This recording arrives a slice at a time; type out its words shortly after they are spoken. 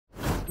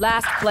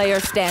Last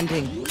player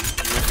standing.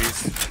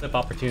 Flip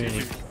opportunity.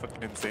 It'd be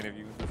fucking insane if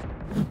you.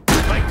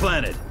 Spike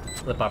planted.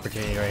 Flip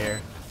opportunity right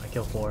here. I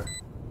kill 4.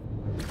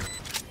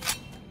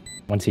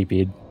 One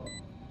TP'd.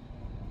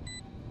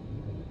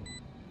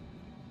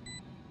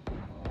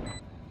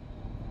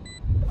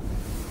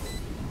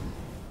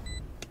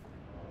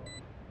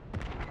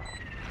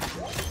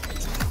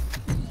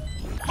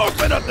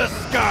 Open up the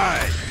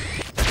sky!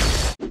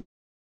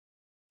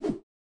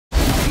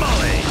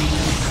 Molly!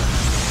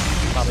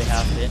 Probably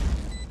half it.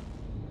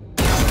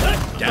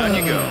 Down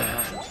you go.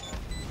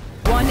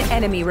 One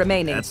enemy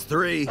remaining. That's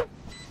 3.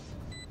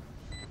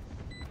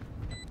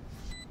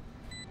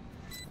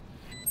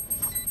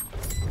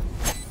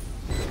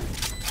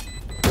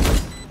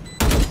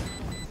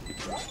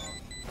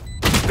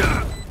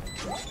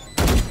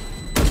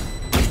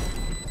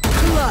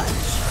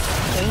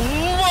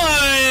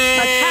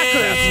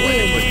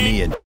 Put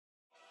me in.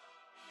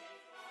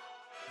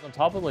 On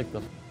top of like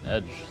the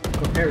edge.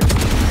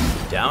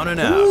 Down and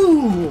out.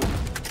 Ooh.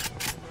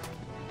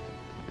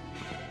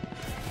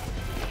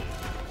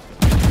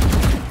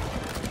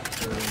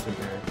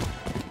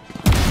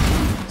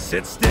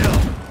 Sit still.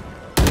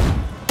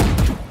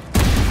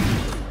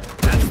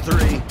 That's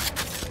 3.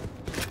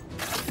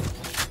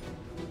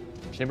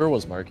 Chamber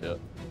was market.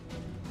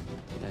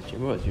 Yeah,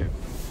 Chamber was here.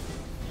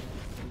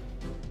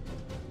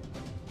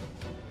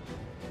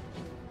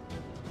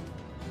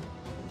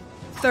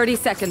 Thirty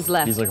seconds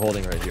left. He's like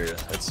holding right here.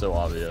 It's so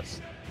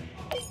obvious.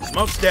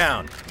 Smoke's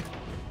down.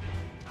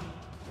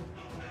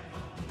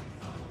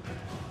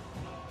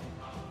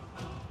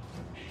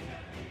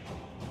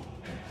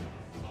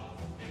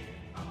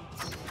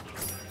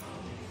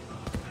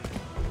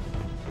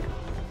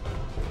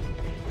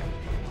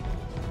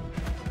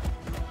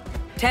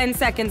 Ten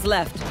seconds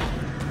left.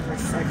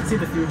 I can see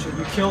the future.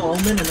 You kill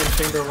Omen and then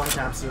Chamber one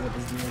taps you with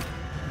his move.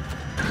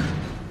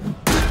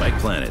 Spike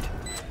planted.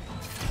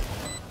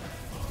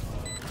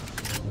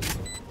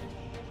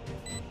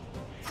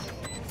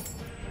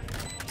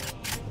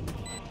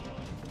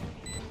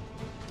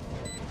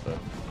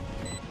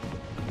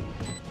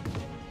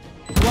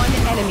 One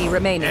enemy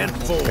remaining. And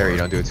 4. Perry,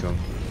 don't do it to him.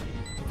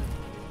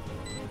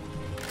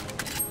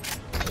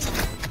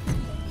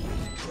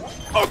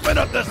 Open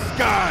up the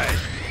sky!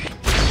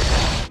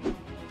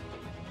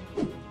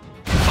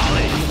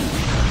 Molly!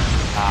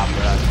 Ah,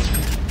 bruh.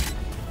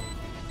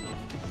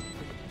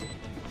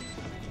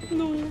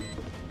 No.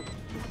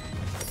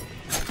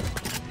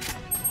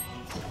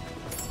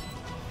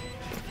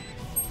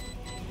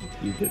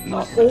 You did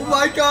not. Oh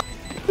my god!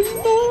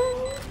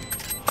 No!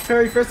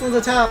 Perry, first one's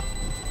a tap.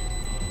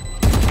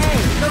 Hey,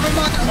 never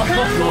mind. Oh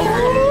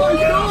my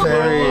god!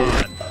 Perry.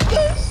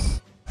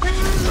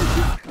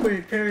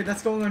 Wait, Perry,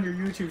 that's going on your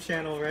YouTube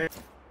channel, right?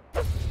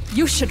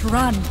 You should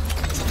run.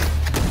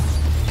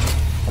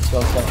 Let's go,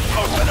 let's go.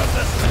 Open up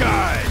the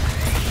sky!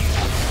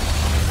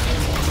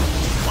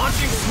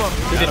 Launching smoke!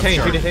 2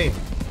 detain, 2 detain.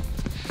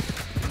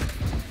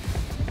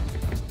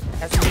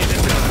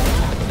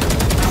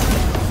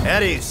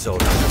 Eddie,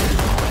 soldier.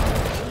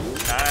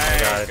 I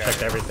gotta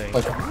check everything.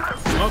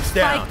 Smoke's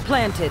down. Spike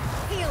planted.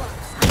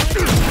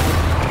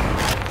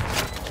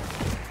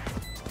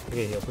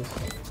 Okay, heal please.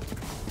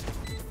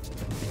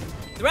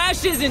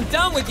 Thrash isn't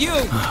done with you!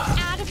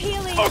 Out of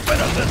healing. Open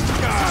up the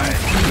sky!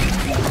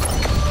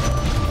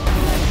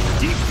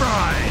 Deep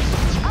fried!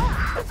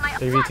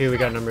 3v2, we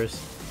got numbers.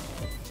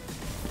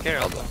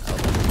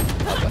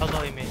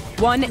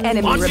 One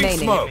enemy Launching remaining.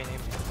 smoke!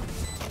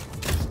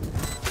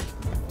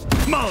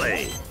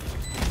 Molly!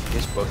 You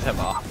guys both have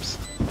ops.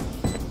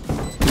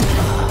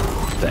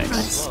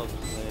 Thanks.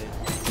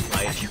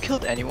 Have you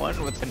killed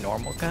anyone with a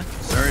normal gun?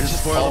 Sorry to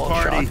spoil the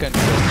party. Shotgun.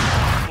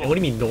 What do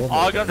you mean normal?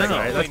 All guns are No,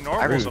 really that's-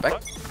 normal. I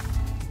respect.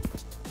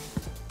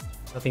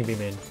 Nothing be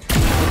main.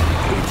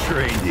 Who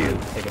trained you?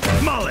 Take it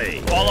back.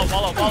 Molly! Follow,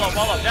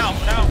 now.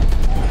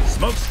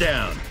 Smoke's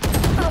down.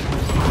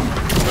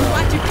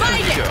 Want to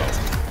find Go. it?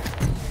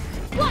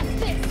 What's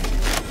this?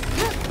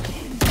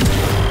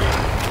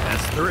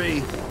 That's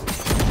 3.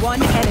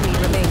 One enemy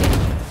remaining.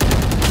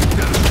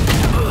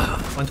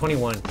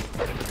 121.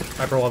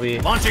 Viper wall B.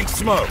 Launching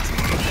smoke!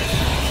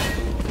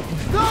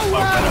 Open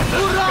up the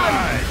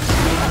sky!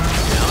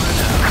 Down and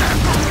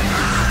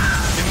out.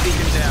 Stim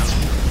beacon down.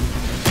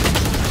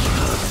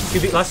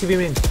 Last 2B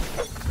main.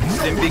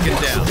 Stim beacon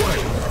down.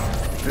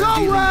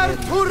 Nowhere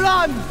to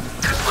run!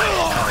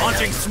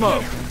 Launching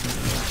smoke!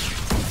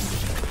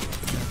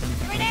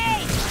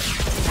 Grenade!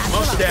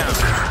 Smoke's down.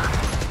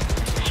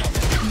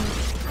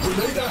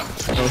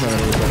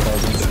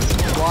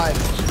 Why?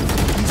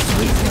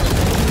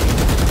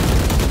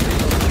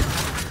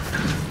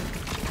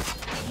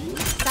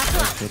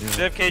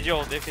 DFK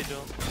Joel.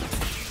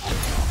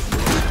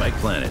 Spike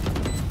planted.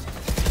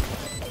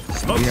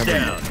 Smoke's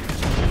down.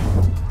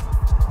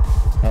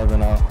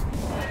 Heaven out.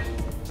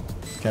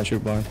 Can't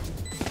shoot blind.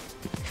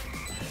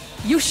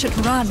 You should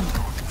run.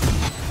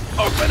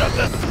 Open up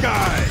the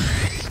sky!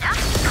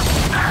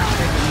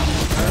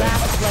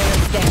 Last player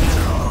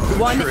standing.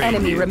 One Trained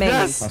enemy you. remaining.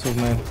 Last move,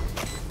 man.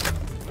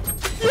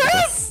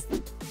 Yes!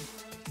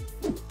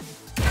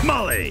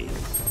 Molly!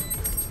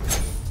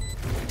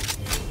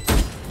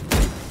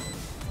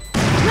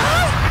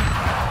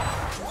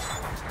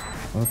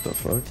 What the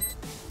fuck?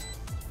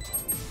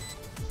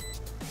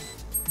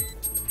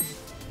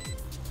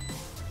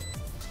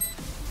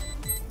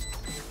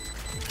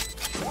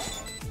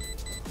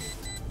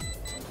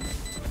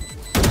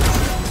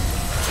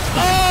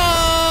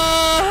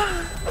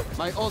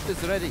 My ult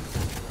is ready.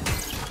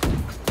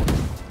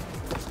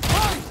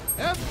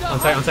 On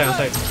site, on site, on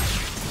site.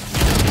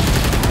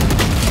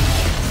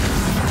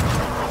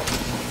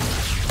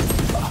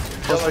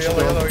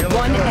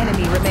 One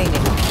enemy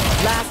remaining.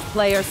 Last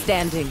player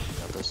standing.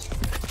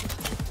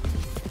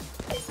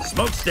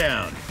 Smoke's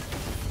down.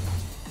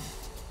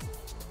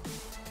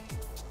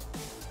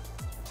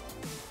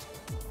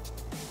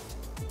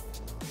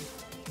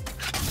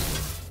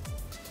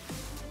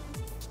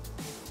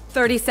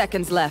 Thirty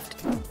seconds left.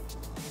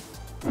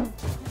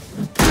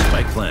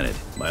 Spike planted.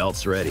 My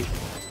ult's ready.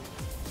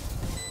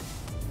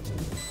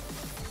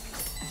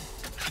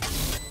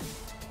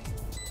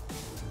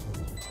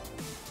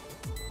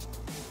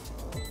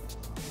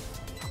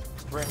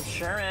 Brim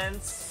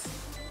insurance.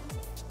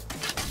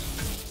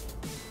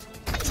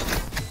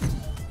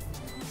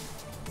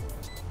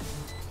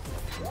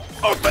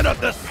 Open up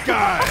the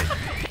sky!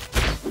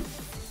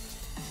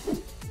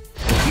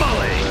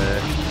 Molly!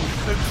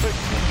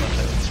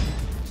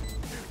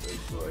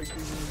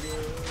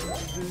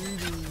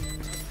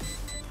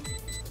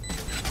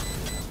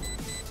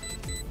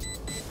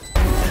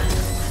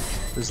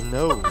 There's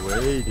no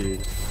way,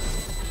 dude.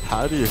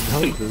 How do you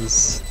know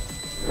this?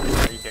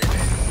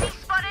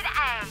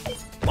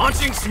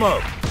 Launching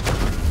smoke!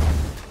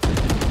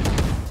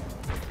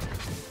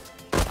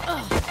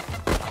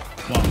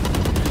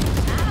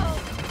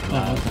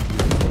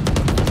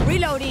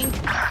 Reloading.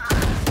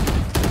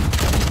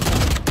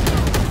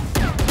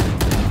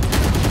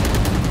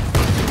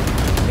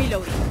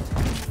 Reloading.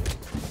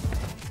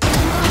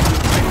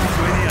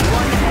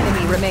 One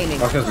enemy remaining.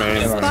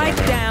 Spike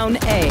down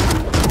A.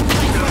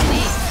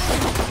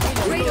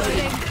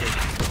 Reloading.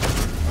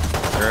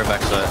 You're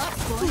backside.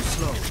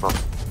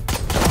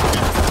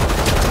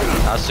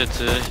 Ascent,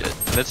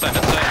 mid side,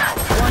 mid side.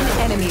 One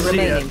enemy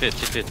remaining. Hit.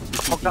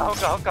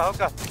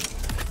 Hookah.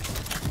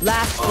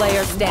 Last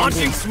player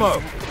Launching standing.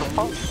 smoke!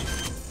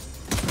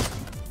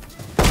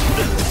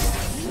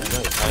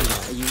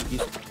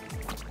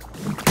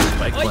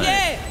 Spike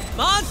planted.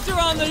 Monster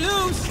on the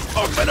loose!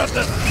 Open up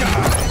the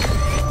sky!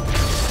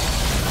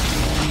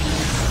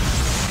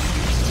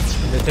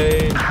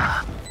 Detain.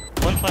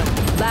 One flag.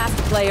 Last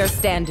player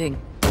standing.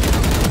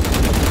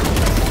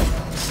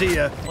 See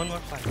ya. One more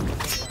flag.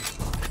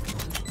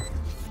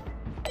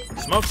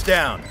 Smoke's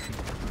down.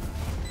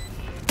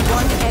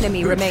 One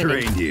enemy Who remaining.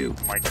 trained you?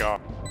 Oh my god.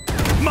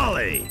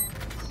 Molly!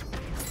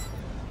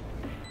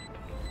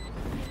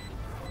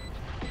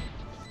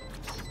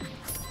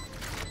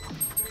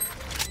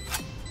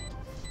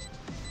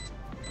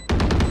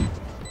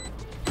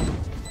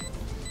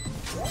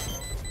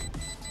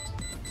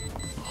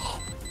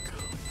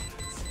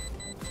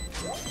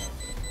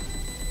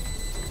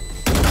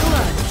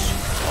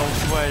 Oh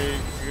my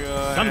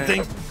god.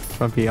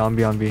 Something. On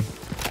B, on B.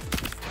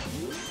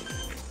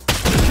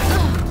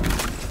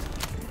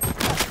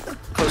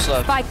 Close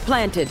left. Spike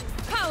planted.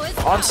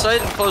 On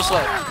site and close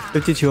left.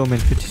 52 omen,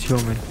 52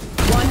 omen.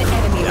 One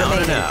enemy Down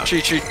and remaining. out.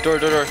 Tree, door.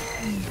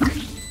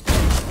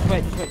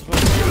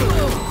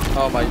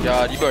 Oh my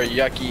god, you are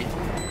yucky.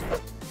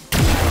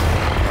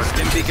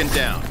 Stim beacon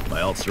down.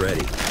 My ult's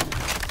ready.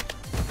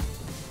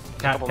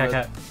 Cat.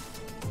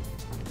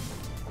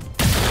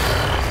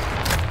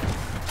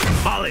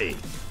 Molly!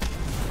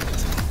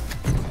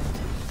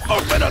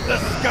 Open up the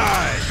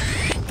sky!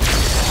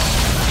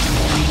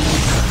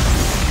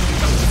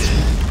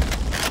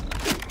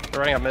 We're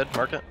running out mid,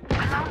 mark it.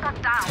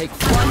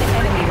 One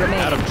enemy Out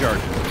remaining. of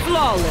jargon.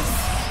 Flawless.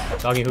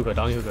 Doggy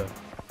hookah.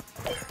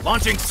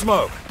 Launching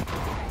smoke!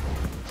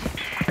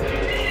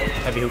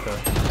 Heavy hookah.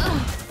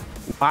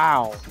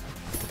 Wow.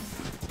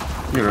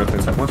 You're right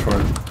there, one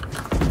short.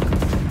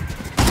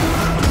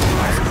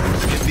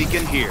 Stim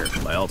beacon here.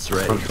 My ult's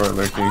ready. One short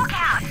lurking.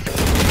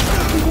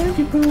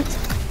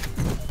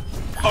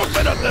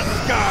 Open up the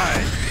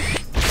sky!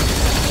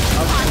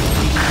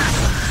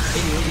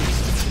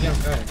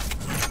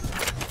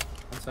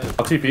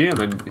 I'll TP and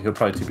then he'll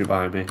probably TP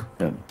behind me.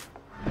 Yeah.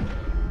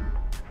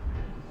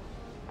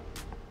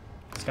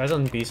 This guy's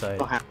on B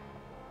side.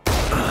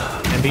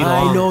 And B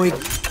long. I know it.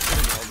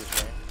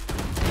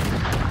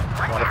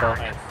 Waterfall.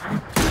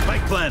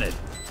 Spike planted.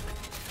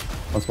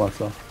 Let's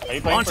box off. Are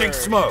you playing Launching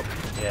for...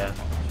 Yeah.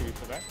 Should we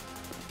put back?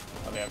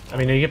 Okay. I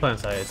mean, you get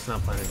planted side. It's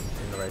not planted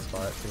in the right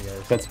spot for you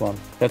guys. That's one.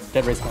 That's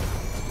dead race one.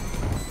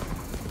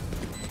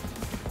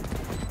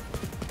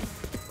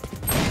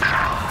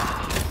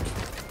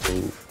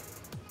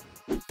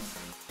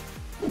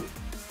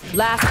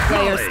 Last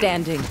player Molly.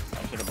 standing. I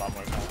should have bought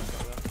more time.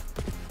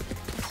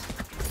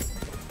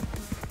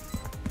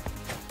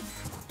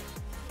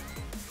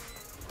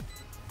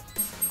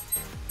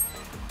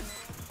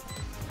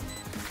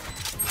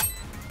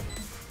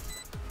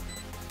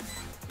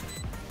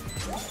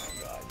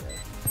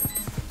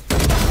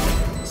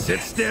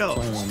 Sit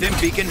still. Stim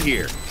beacon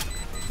here.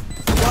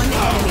 One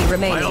enemy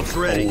remaining. Ult's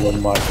ready. Oh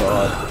my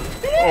god.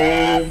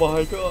 Oh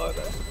my god.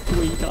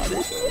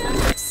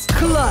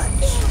 Clutch.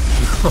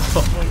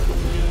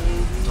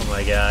 Oh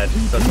my god.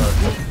 So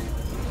close.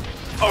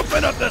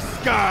 Open up the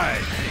sky.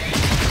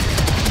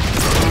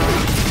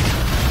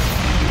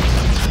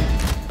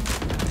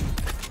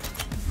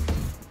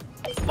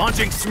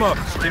 Launching smoke.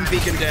 Stim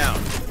beacon down.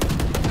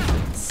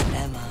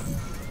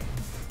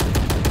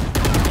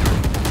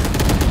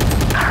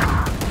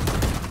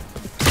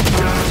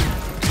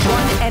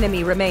 One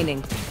enemy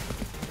remaining.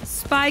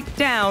 Spike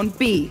down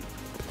B.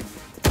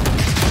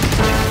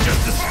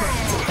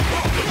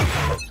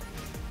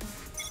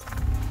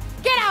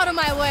 Get out of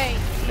my way!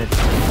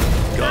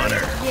 Got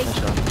her.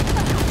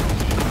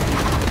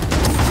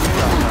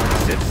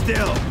 Sit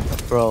still.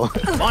 Bro,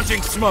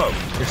 Launching smoke.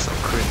 you're so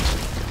cringe.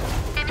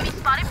 Enemy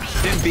spotted B.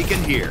 Stim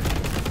beacon here.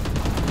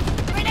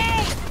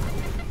 Grenade!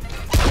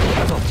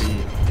 That's on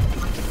B.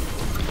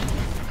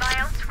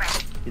 My ult's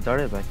ready. He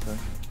darted back there.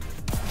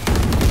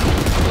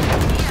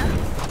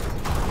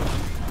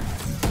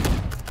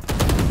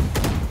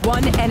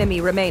 One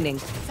enemy remaining.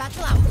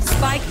 Satchel out.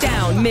 Spike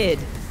down mid.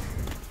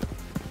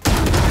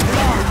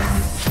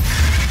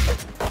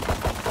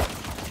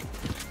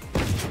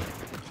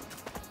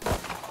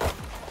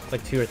 It's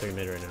like 2 or 3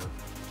 mid right now.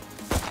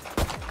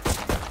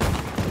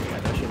 Yeah,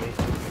 that should be.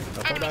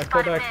 Oh, fall back,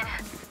 fall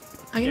back.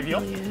 I give you.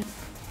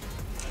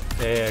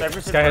 Yeah.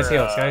 Cypher Sky has for,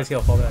 heal, Sky has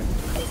heal, fall back.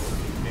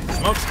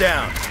 Smoke's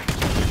down.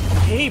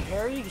 Hey,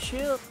 Perry,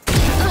 chill.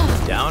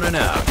 Down and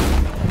out.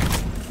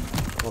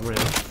 One more in.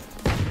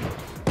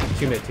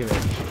 2 mid, 2 mid.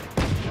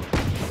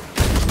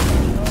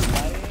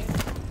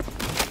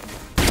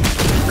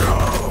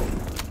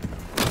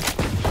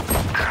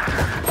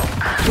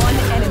 One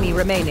enemy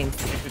remaining.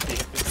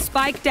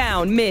 Spike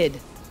down mid.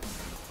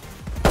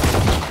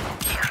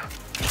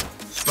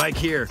 Spike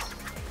here.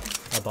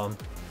 A bomb.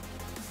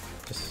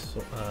 Just,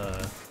 I'll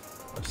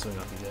just swing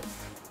off you get.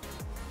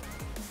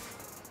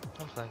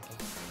 I'm flanking.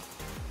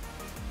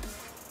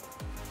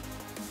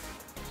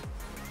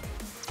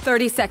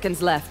 30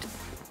 seconds left.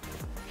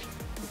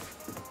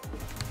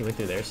 He went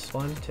through their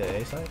spawn to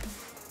A side.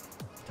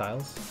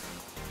 Tiles.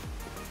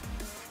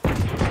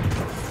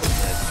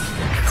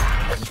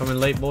 I'm coming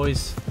late,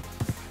 boys.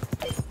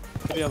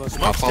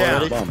 Smoke's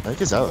down. I think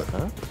he's out,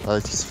 huh?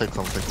 He's fake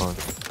clone, fake clone.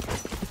 He's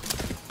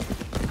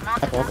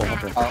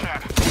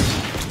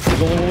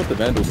the only one with the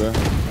vandal, bro.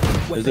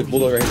 There's a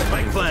bullet right here.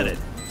 Spike planted.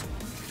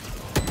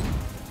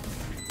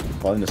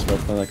 Probably in the smoke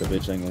playing like a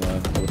bitch, I ain't gonna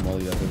lie. I would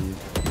molly that for you.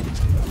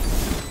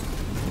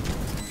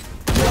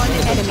 One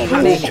enemy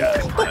remaining.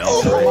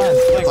 Oh!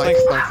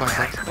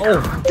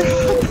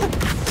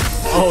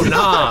 Oh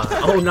nah!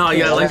 Oh nah,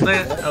 you got like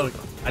that? Oh,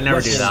 I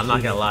never do that, I'm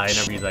not gonna lie, I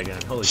never use that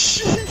gun. Holy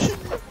shit.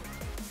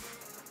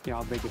 Yeah,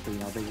 I'll break it for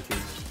you, I'll break it for you.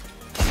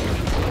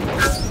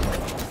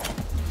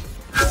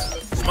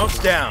 Smoke's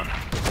down.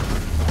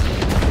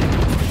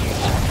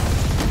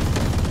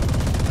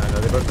 No,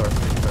 they both are.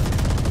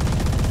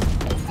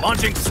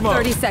 Launching smoke.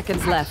 30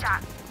 seconds left.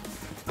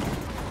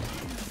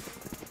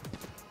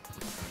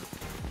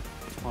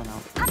 Spawn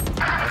out.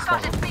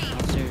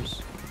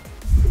 Downstairs.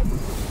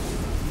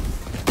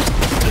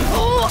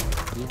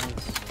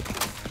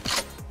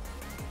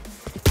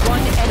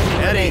 One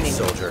enemy Eddie, remaining.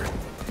 soldier.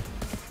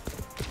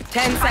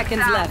 10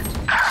 seconds left.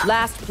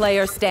 Last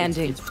player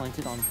standing. It's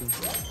planted on me.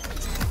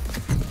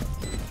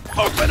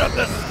 Open up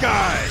the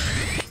sky.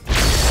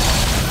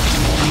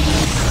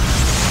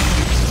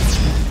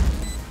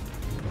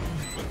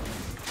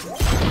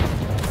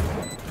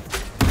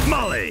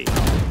 Molly.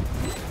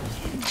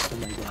 Oh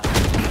my god.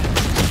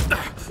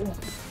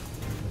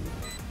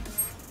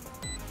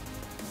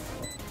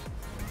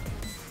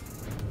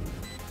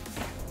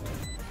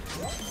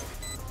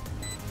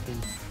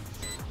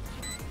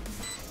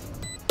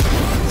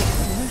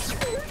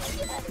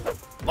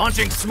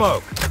 Launching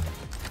smoke.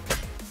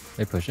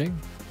 They pushing?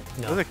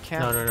 No. There's a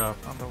camp No, no, no.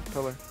 on the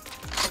pillar.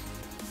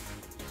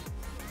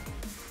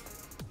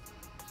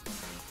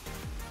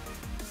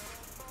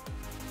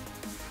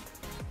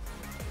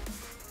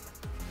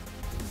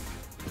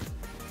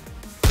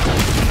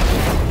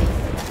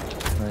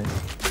 Nice.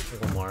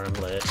 One more, I'm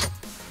lit.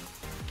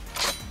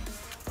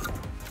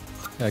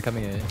 Yeah,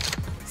 coming in.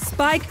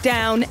 Spike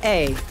down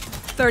A.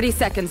 30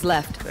 seconds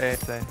left.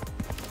 Stay.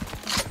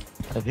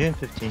 Have you in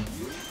 15?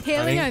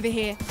 Healing Honey? over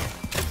here.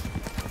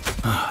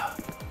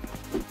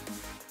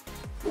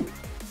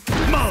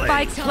 Molly.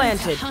 Spike Time to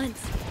planted. hunt.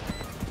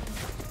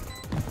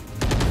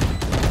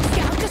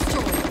 Scout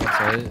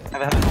destroyed.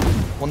 Outside.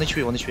 One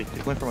HP, one HP.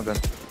 They're going from a gun.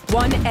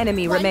 One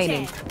enemy One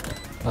remaining. dead.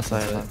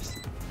 Outside.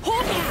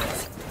 Hawk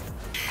out.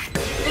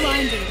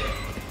 Blinded.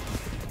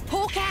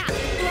 Hawk out.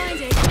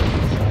 Blinded.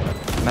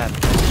 Man.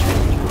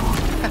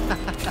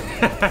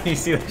 You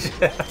see that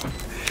shit?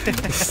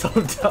 It's so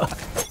dumb.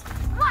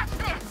 Watch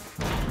this.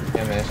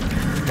 Yeah, man.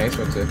 Thanks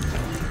for it.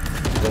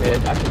 Not yet,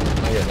 not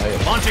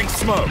yet. Launching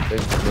smoke.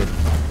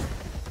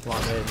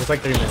 Long way. It's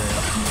like 3 minutes.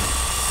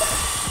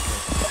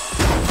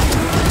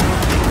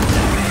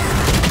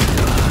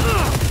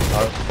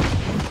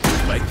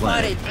 Spike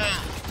planted.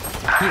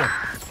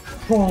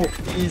 Oh,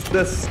 he's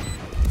this.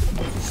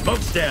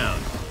 Smoke's down.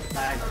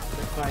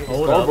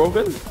 Hold All up.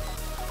 broken?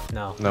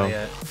 No, No. not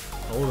yet.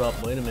 Hold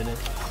up, wait a minute.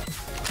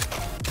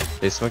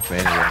 They smoked main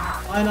again.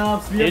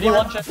 Lineups.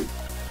 81 check.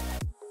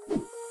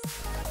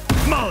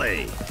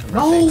 Molly.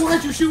 No,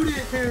 why'd you shoot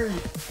it, Perry?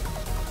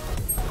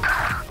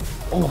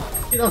 Oh,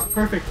 that was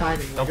perfect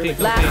timing. Don't peek,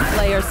 don't Last peek.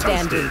 player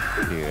standing.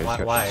 Dude,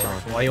 Why?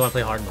 Why you want to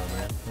play hard mode,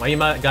 man? Why you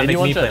gotta make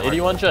 81 me play shot. hard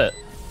 81 mode? shot.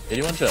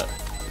 81 shot.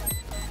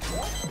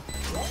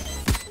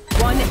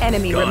 One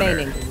enemy Gunner.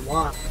 remaining.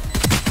 Wow.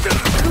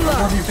 I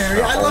love you,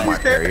 Perry. I love you,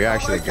 Perry. You're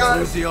actually Oh my God. good.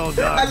 Who's the old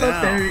I dog love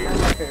now? Perry. I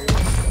love Perry.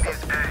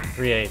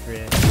 3-8,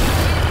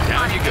 3-8.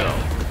 Down you go.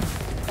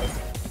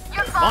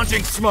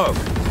 Launching smoke.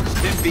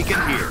 Stim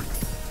beacon here.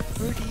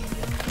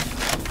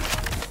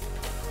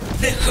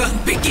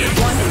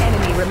 One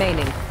enemy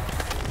remaining.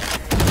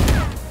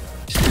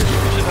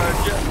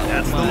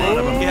 That's the lot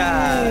of them. I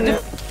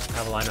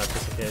have a lineup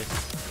just in case.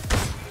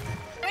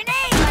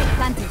 Grenade! Light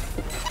planted.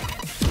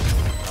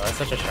 Oh, that's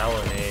such a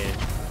shallow nade.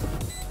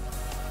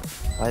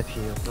 Live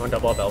heal. You want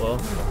double up elbow?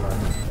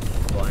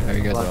 Blind. How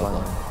you guys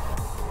are?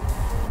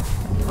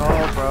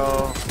 Oh,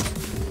 bro.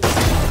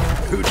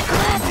 Who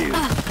trained you?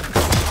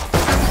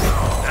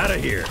 Out of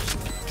here.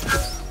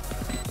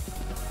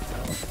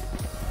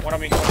 One on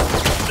me.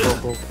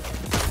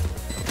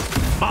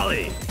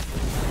 Molly.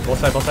 Both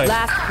sides, both sides.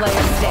 Last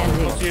player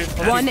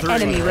standing. One Three.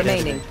 enemy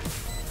remaining.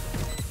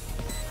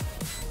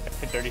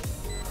 Hit 30.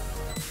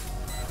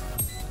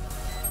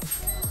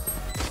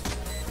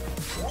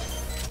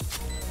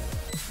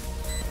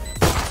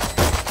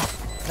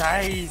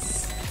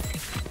 Nice.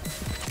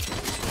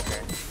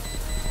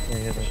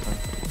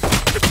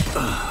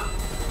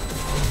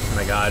 Oh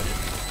my god.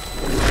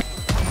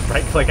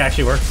 Right click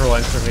actually worked for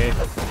once for me.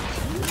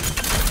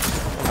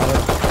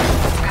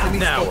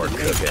 Now we're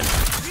cooking.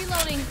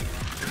 Reloading.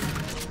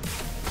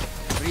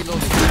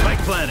 Spike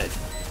planted.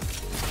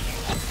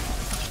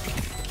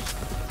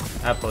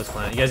 I have post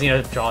plant. You guys need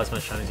to draw as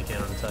much time as you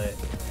can on the site.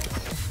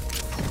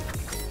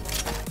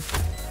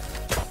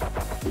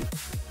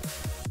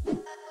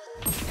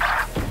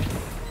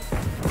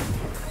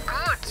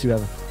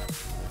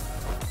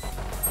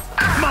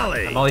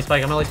 Molly. I'm Molly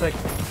Spike, I'm Molly Spike.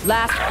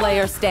 Last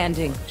player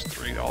standing.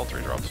 All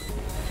three drops.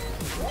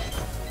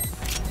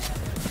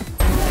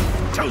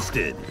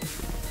 Toasted.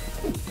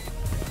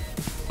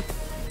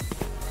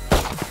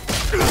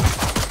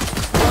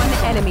 One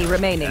enemy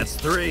remaining. That's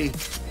 3.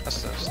 That's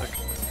sick.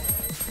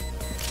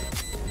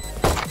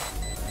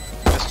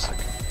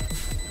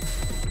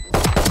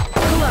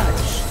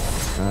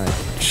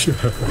 Clutch.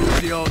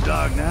 Who's the old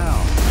dog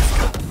now?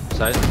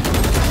 Side.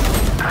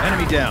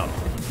 Enemy down.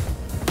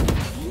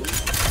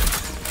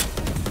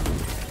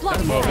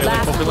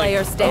 Last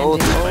player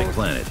standing. Spike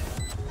planted.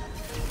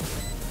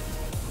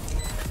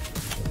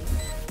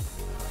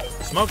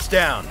 Smoke's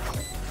down.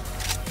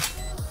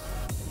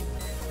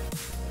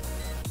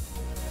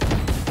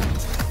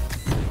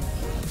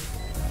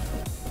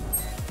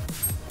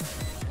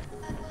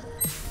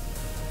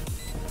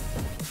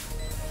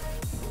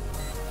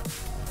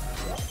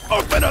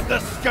 Open up the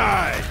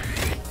sky!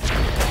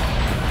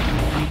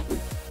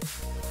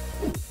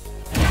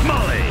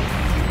 Molly!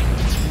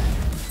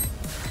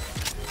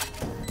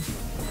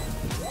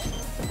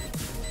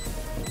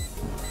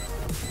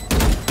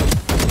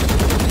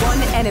 One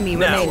enemy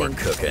Now we're remaining.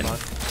 cooking. Not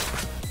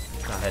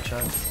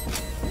headshot.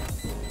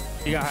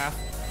 You got half.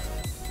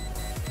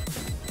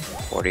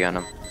 40 on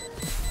him.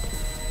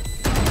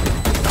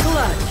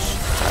 Clutch.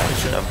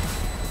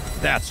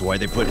 That's why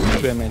they put me.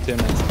 10 man.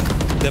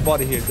 Dead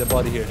body here, dead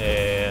body here.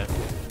 Yeah.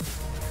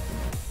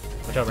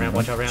 Watch out ramp,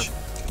 watch out ramp.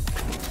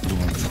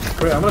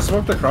 Wait, I'm gonna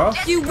smoke the cross.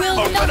 You will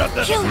Open up not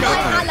the kill my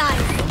sky.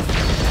 allies.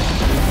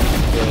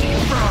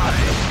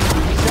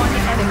 One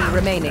enemy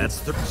remaining. That's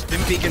the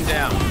stim beacon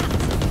down.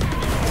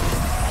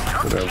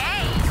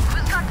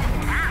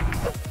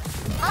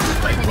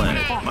 Spike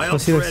planted. My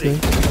ult's ready.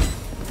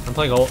 I'm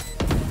playing ult.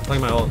 I'm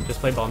playing my ult. Just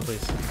play bomb,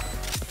 please.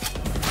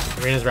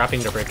 Arena's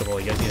wrapping to breakable.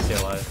 You guys need to stay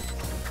alive.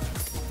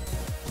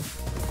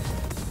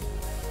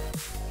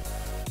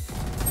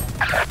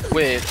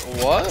 Wait,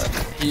 what?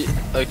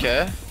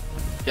 Okay.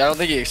 Yeah, I don't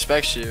think he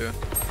expects you.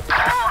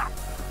 I'm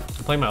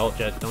playing my ult,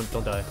 Jet. Don't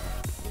die.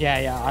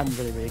 Yeah, I'm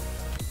really weak.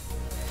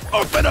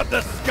 Open up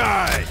the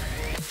sky!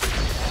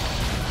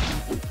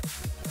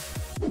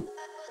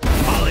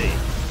 Molly!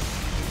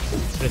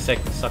 It's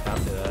gonna suck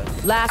after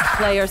that. Last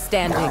player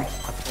standing.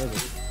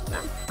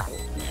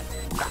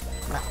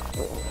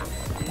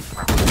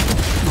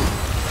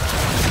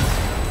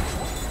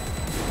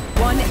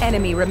 One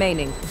enemy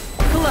remaining.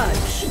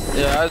 Clutch.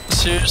 Yeah, it's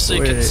seriously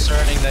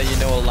concerning that you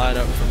know a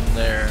lineup from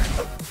there.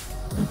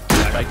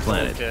 Spike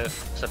planted. Okay,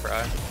 except for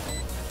I.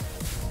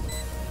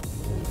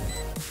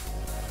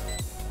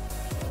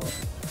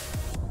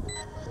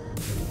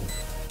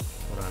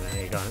 Hold on,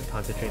 I gotta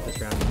concentrate this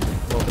round.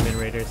 Welcome in,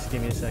 Raiders.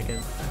 Give me a second.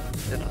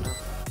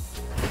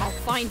 I'll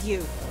find you.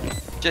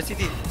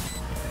 JTD.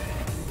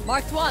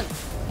 Marked one.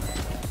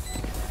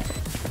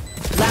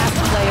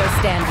 Last player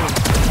standing.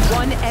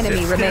 One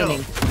enemy Sit still.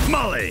 remaining.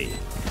 Molly!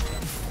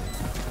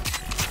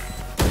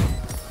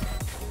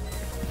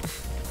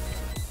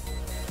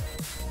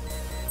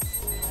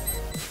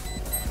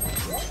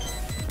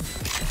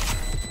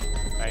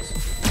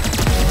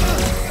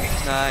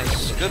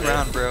 Nice. Good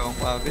round, bro.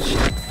 Wow, good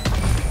shit.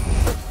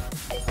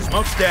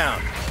 Smoke's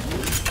down.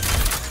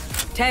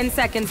 10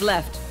 seconds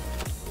left.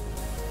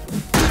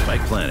 Spike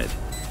planted.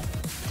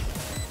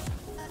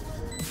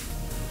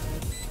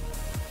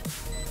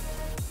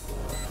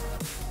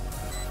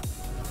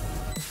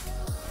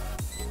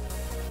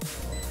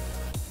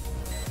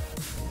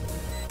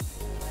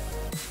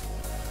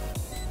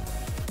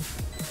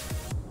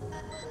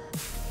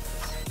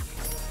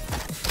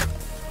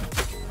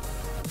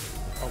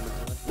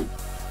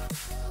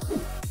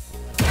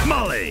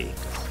 Molly.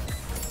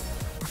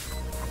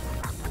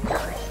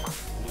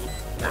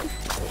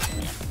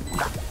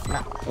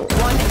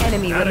 One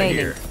enemy Outta remaining.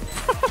 here.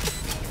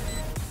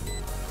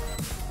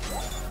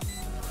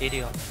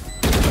 Idiot.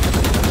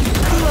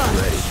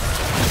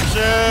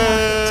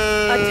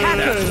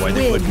 Attackers That's why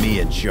they win. put me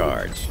in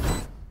charge.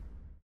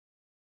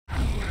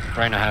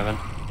 Right now, heaven.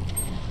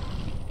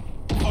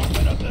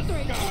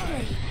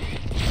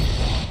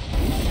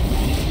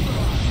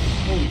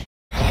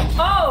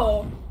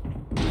 Oh!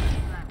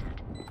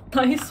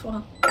 Nice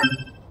one.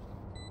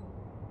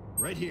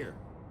 Right here.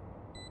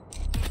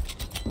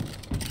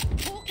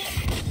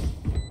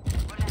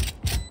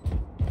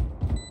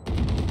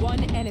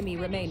 One enemy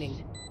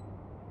remaining.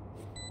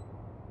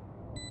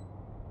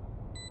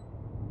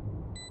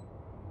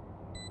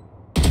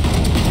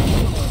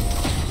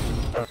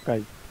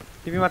 Guys.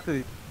 TV মারতে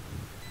দি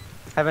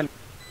heaven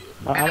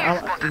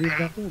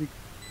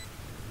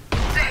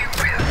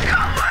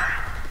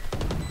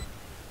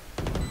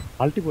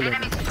আলটি বলে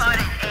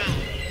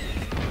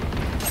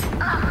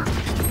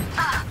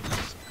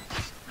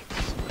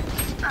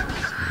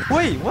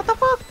Wait, what the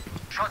fuck?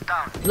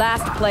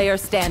 Last player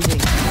standing.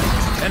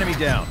 Enemy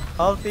down.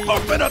 Ulti.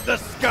 Open up the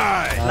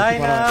sky.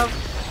 Line up.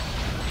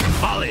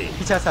 Molly.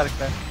 पीछे आ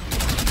सकता है.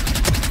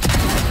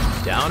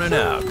 Down and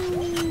out.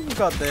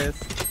 Got this.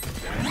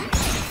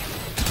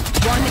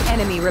 One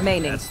enemy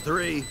remaining. That's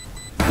 3.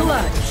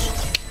 Clutch.